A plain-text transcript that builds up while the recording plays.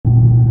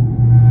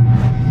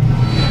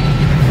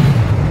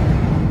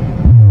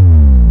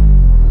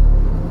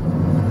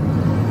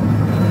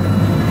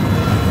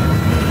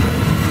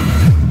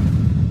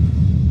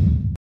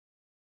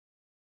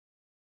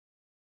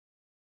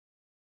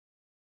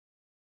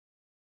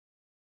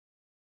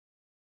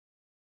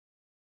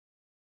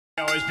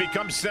has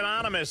become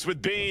synonymous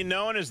with being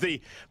known as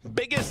the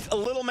biggest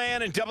little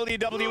man in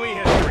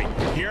WWE history.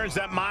 He earns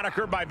that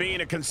moniker by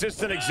being a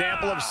consistent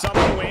example of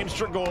someone who aims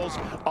for goals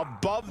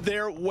above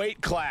their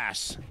weight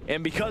class.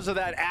 And because of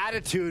that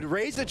attitude,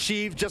 Ray's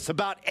achieved just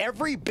about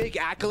every big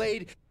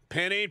accolade.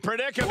 Pinning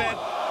predicament.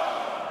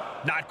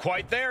 Not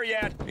quite there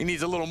yet. He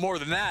needs a little more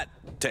than that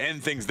to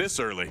end things this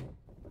early.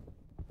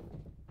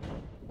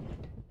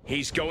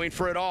 He's going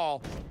for it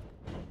all.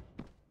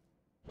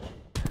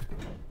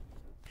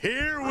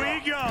 Here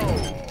we go.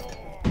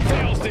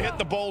 Fails to hit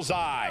the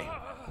bullseye.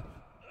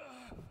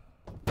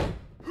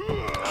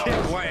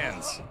 Kick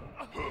lands.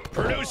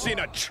 Producing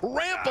a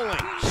trampling.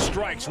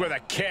 Strikes with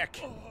a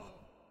kick.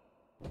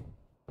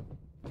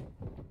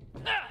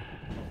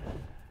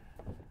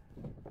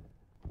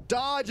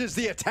 Dodges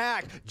the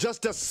attack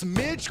just a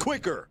smidge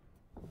quicker.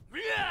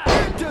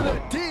 Into the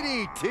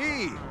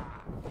DDT.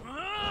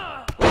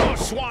 Oh,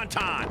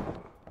 swanton.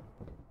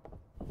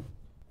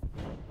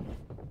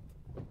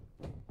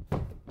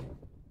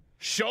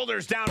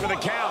 Shoulders down for the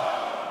count.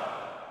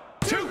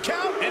 2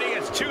 count. And he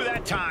gets 2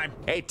 that time.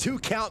 A 2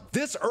 count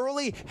this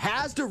early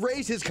has to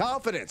raise his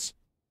confidence.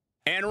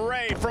 And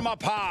Ray from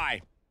up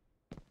high.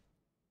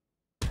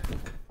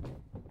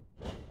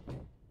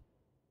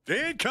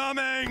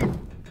 Incoming.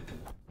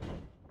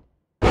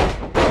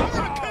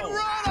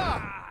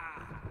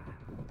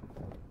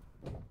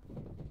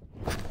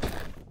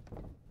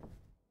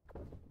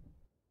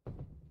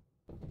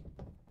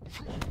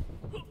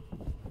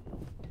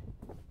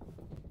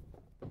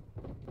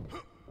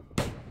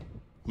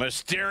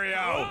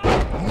 Mysterio.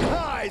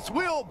 Nice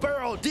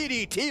wheelbarrow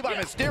DDT by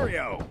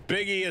Mysterio.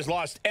 Big E has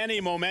lost any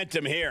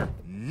momentum here.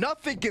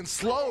 Nothing can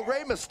slow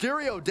Rey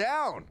Mysterio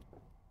down.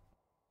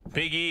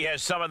 Big E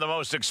has some of the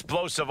most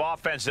explosive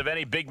offense of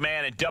any big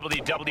man in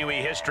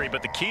WWE history,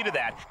 but the key to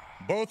that...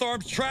 Both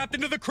arms trapped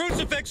into the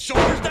crucifix,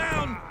 shoulders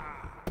down.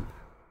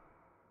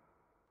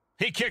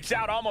 He kicks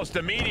out almost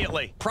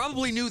immediately.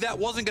 Probably knew that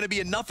wasn't going to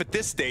be enough at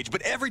this stage,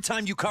 but every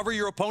time you cover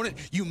your opponent,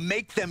 you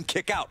make them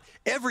kick out.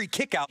 Every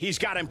kick out. He's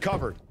got him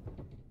covered.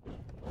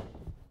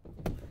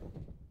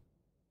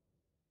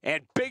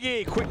 And Big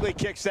E quickly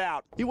kicks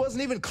out. He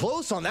wasn't even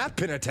close on that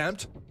pin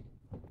attempt.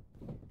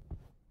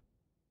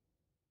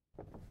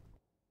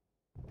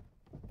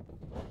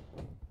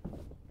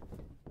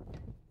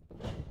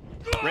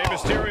 Rey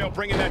Mysterio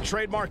bringing that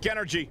trademark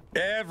energy.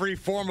 Every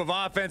form of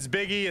offense,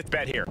 Big E,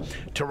 Bet here.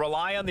 To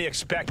rely on the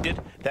expected,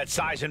 that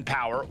size and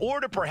power, or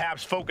to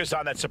perhaps focus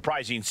on that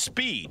surprising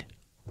speed.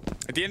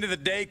 At the end of the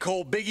day,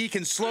 Cole, Big E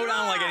can slow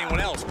down like anyone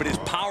else, but his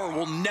power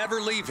will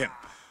never leave him.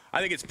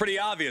 I think it's pretty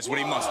obvious what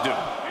he must do.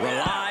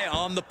 Rely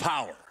on the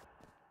power.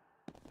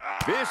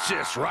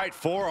 Vicious right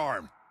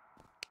forearm.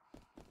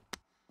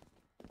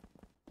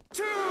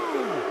 2.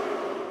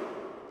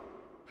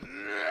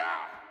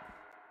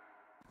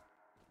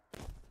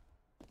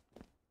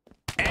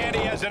 And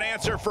he has an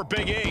answer for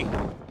Big E.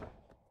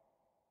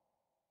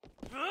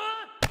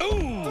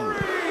 Ooh! 3.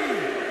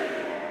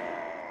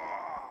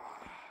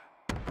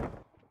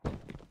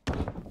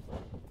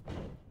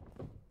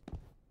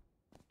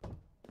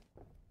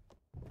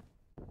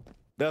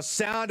 The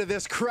sound of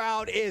this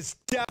crowd is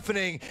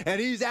deafening,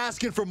 and he's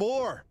asking for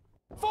more.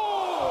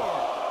 4.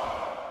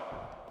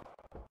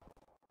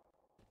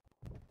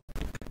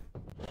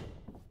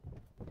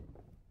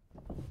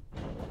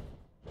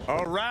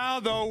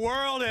 Around the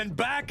world and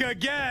back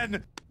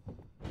again.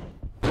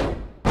 What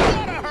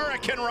a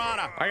Hurricane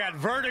Rana. I got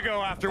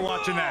vertigo after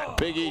watching that.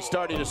 Big E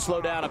starting to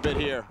slow down a bit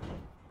here.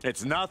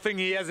 It's nothing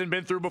he hasn't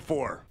been through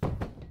before.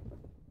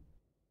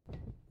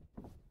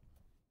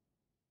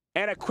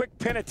 And a quick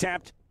pin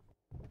attempt.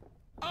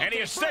 And he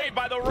is saved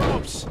by the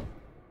ropes.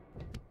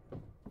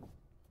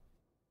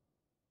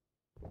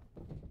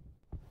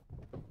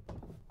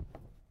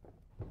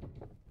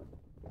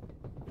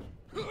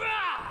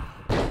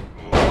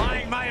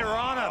 Flying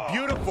Majorana,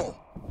 beautiful.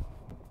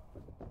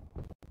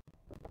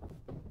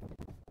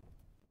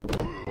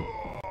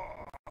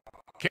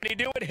 Can he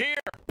do it here?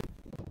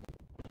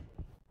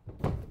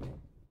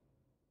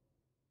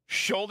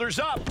 Shoulders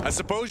up. I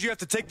suppose you have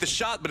to take the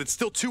shot, but it's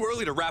still too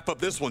early to wrap up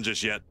this one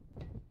just yet.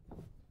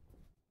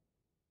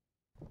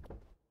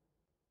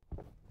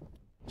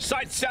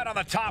 Sight set on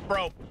the top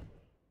rope.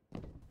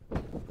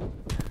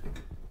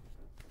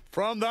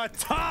 From the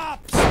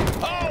top!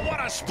 Oh,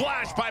 what a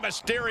splash by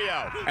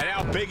Mysterio. And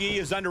now Big E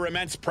is under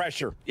immense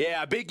pressure.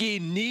 Yeah, Big E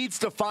needs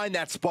to find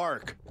that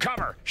spark.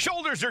 Cover.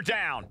 Shoulders are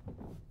down.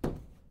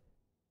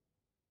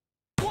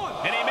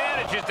 And he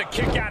manages to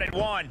kick out at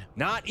 1.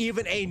 Not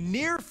even a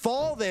near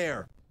fall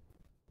there.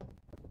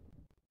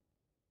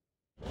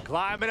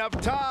 Climbing up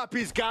top,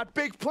 he's got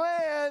big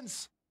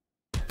plans.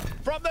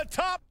 From the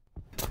top.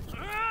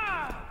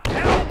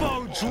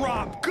 Elbow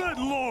drop, good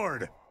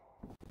Lord.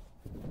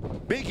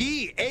 Big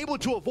E able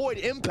to avoid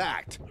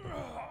impact.